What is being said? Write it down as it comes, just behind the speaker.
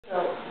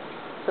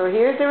So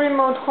here's the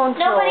remote control.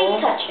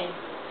 Nobody's touching.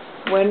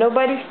 Where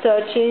nobody's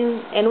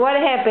touching. And what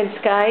happens,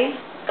 Sky?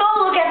 Go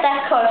look at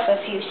that car for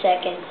a few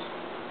seconds.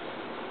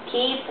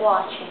 Keep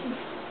watching.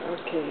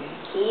 Okay.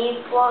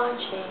 Keep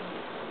watching.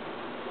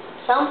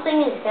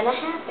 Something is gonna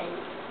happen.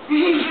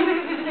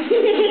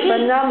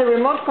 But now the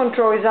remote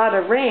control is out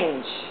of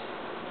range.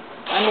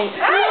 I mean,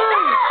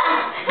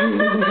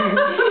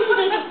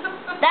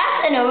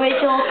 that's an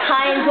original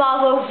Kind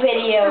Bravo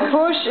video.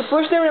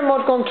 push the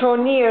remote control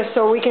near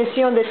so we can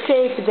see on the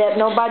tape that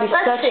nobody's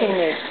touching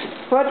it.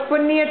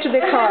 Put near to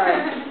the car.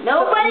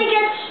 Nobody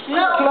gets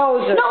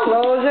closer.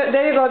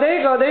 There you go.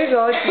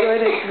 It's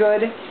good. It's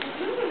good.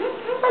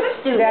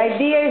 Let's do The this.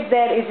 idea is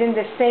that it's in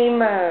the same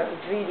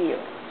video,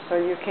 so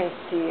you can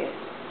see it.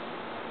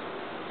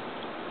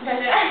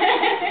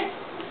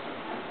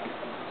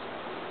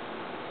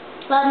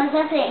 Vamos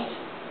à frente.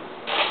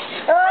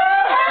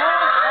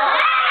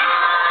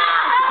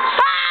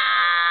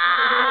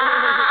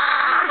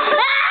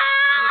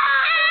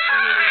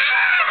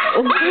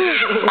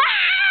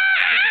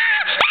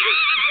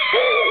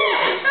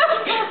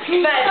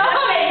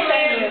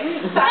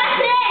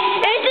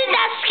 Isn't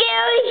that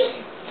scary?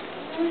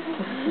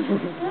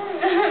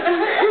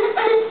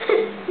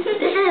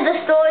 This is the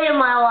story of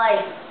my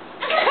life.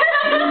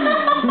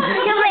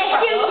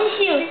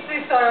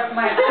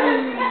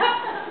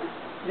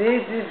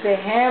 This is the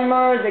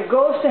hammer, the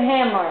Gost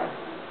hammer.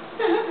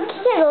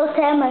 Que Gost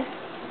hammer?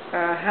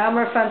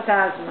 Hammer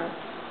fantasma.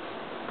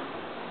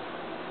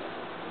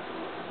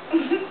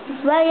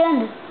 Vai,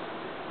 anda.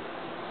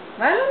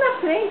 Vai lá na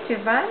frente,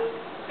 vai.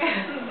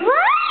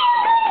 Vai,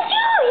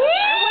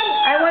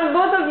 I want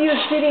both of you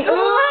sitting.